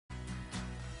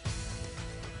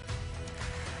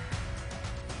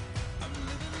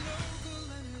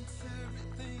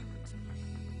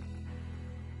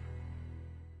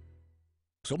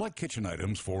Select kitchen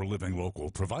items for Living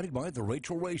Local provided by The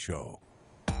Rachel Ray Show.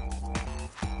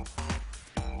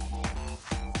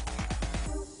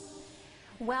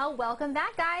 Well, welcome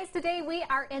back, guys. Today we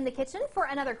are in the kitchen for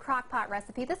another crock-pot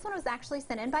recipe. This one was actually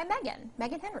sent in by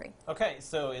Megan Henry. Okay,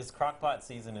 so is crock-pot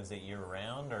season, is it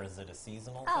year-round or is it a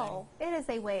seasonal thing? Oh, it is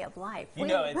a way of life. You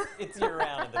know, it's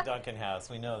year-round at the Duncan house.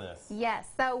 We know this. Yes,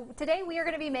 so today we are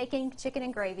going to be making chicken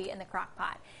and gravy in the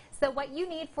crock-pot. So what you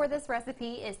need for this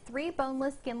recipe is 3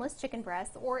 boneless, skinless chicken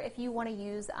breasts, or if you want to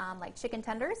use like chicken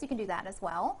tenders, you can do that as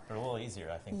well. They're a little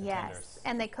easier, I think, the yes, tenders.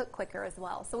 And they cook quicker as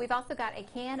well. So we've also got a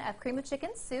can of cream of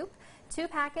chicken soup, 2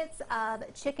 packets of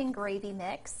chicken gravy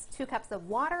mix, 2 cups of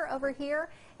water over here,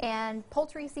 and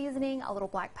poultry seasoning, a little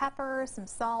black pepper, some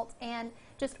salt, and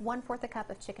just 1/4 a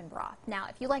cup of chicken broth. Now,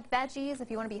 if you like veggies,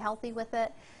 if you want to be healthy with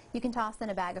it, you can toss in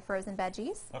a bag of frozen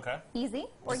veggies. Okay. Easy.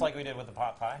 Just like we did with the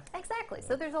pot pie? Exactly.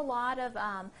 So there's a lot of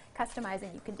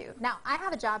customizing you can do. Now, I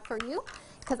have a job for you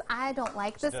because I don't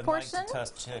like this portion. Like to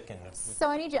toast chicken. So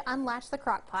I need you to unlatch the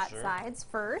crock pot sides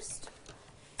first.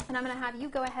 And I'm going to have you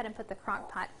go ahead and put the crock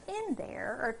pot in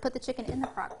there, or put the chicken in the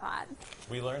crock pot.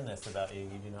 We learned this about you.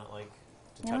 You do not like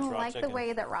to touch I don't raw like chicken. the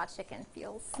way that raw chicken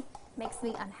feels. Makes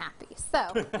me unhappy.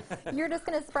 So you're just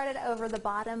going to spread it over the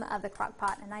bottom of the crock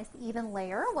pot, a nice even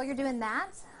layer. While you're doing that,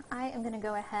 I am going to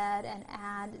go ahead and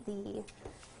add the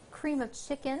cream of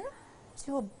chicken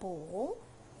to a bowl.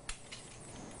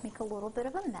 Make a little bit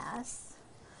of a mess.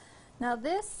 Now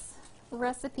this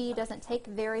recipe doesn't take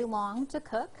very long to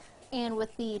cook, and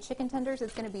with the chicken tenders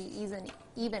it's going to be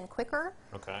even quicker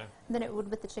than it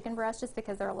would with the chicken breast, just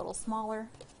because they're a little smaller,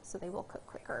 so they will cook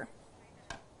quicker.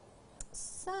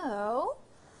 So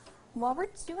while we're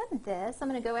doing this, I'm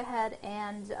going to go ahead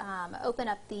and open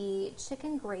up the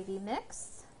chicken gravy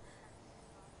mix.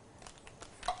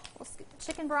 We'll scoop the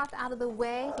chicken broth out of the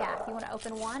way. Yeah, if you want to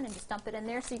open one and just dump it in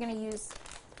there. So you're going to use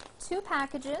 2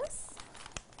 packages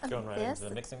of Going right this. into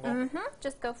the mixing bowl? Mm-hmm.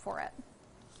 Just go for it.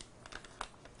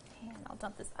 And I'll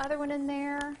dump this other one in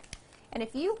there. And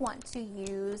if you want to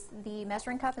use the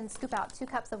measuring cup and scoop out 2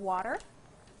 cups of water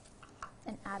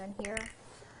and add in here.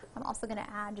 I'm also going to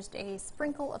add just a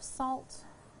sprinkle of salt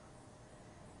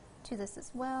to this as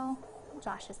well.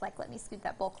 Josh is like, let me scoot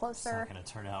that bowl closer. It's not going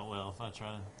to turn out well if I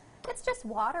try to. It's just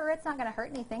water. It's not going to hurt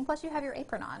anything. Plus, you have your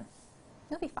apron on.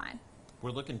 You'll be fine.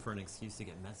 We're looking for an excuse to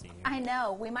get messy here. I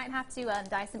know. We might have to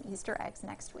dye some Easter eggs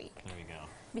next week. There you go.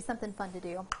 Be something fun to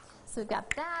do. So we've got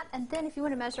that. And then if you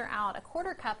want to measure out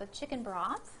 1/4 cup of chicken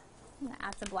broth, I'm going to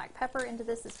add some black pepper into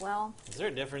this as well. Is there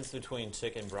a difference between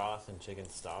chicken broth and chicken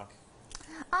stock?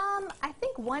 I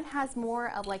think one has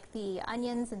more of like the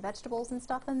onions and vegetables and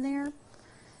stuff in there.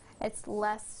 It's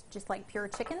less just like pure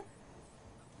chicken.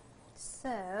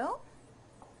 So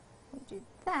we do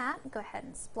that. Go ahead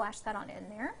and splash that on in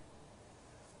there.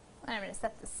 And I'm going to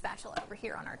set the spatula over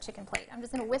here on our chicken plate. I'm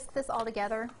just going to whisk this all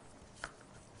together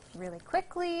really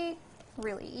quickly,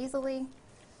 really easily.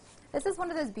 This is one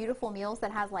of those beautiful meals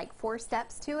that has like 4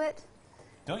 steps to it.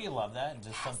 Don't you love that?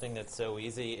 Just something that's so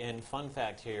easy. And fun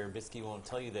fact here, Biskie won't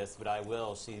tell you this, but I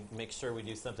will. She makes sure we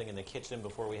do something in the kitchen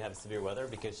before we have severe weather,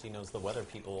 because she knows the weather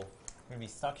people are going to be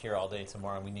stuck here all day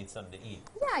tomorrow and we need something to eat.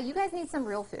 Yeah, you guys need some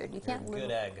real food. You can't You're a lose.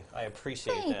 good egg. I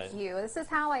appreciate that. Thank you. This is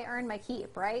how I earn my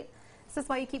keep, right? Is this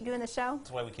why you keep doing the show? That's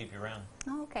why we keep you around.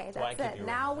 Okay, That's that's it.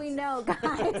 Now we know,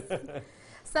 guys.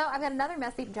 So I've got another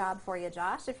messy job for you,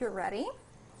 Josh, if you're ready.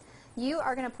 You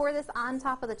are going to pour this on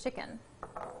top of the chicken.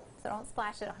 So don't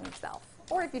splash it on yourself.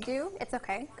 Or if you do, it's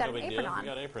okay. Got an apron on. We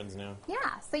got aprons now.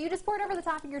 Yeah, so you just pour it over the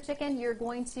top of your chicken. You're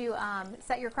going to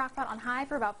set your crock pot on high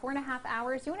for about 4.5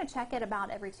 hours. You want to check it about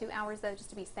every 2 hours, though,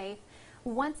 just to be safe.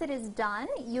 Once it is done,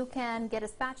 you can get a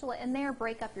spatula in there,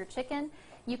 break up your chicken.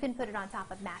 You can put it on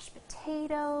top of mashed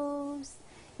potatoes.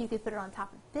 You could put it on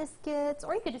top of biscuits,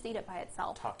 or you could just eat it by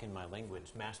itself. Talking my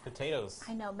language. Mashed potatoes.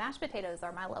 I know, mashed potatoes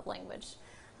are my love language.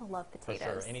 I love potatoes.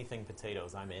 For sure. Anything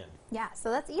potatoes, I'm in. Yeah,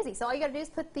 so that's easy. So all you got to do is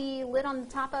put the lid on the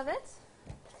top of it.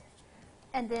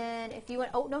 And then if you want,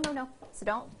 oh, no. So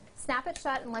don't snap it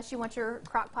shut unless you want your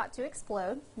crock pot to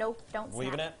explode. Nope, don't snap.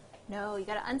 Leaving it? No, you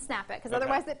got to unsnap it, because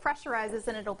otherwise it pressurizes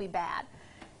and it'll be bad.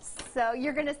 So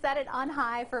you're going to set it on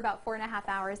high for about 4.5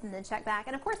 hours and then check back.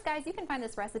 And of course, guys, you can find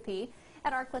this recipe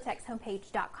at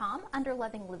arclatexhomepage.com under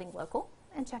Loving Living Local,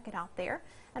 and check it out there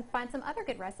and find some other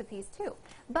good recipes too.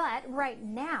 But right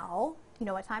now, you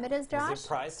know what time it is, Josh? Is it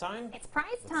prize time? It's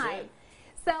prize time.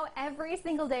 So every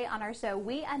single day on our show,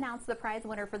 we announce the prize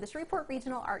winner for the Shreveport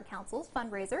Regional Art Council's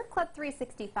fundraiser, Club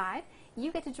 365.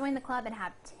 You get to join the club and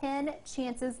have 10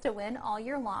 chances to win all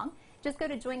year long. Just go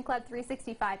to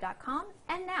joinclub365.com.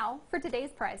 And now for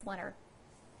today's prize winner.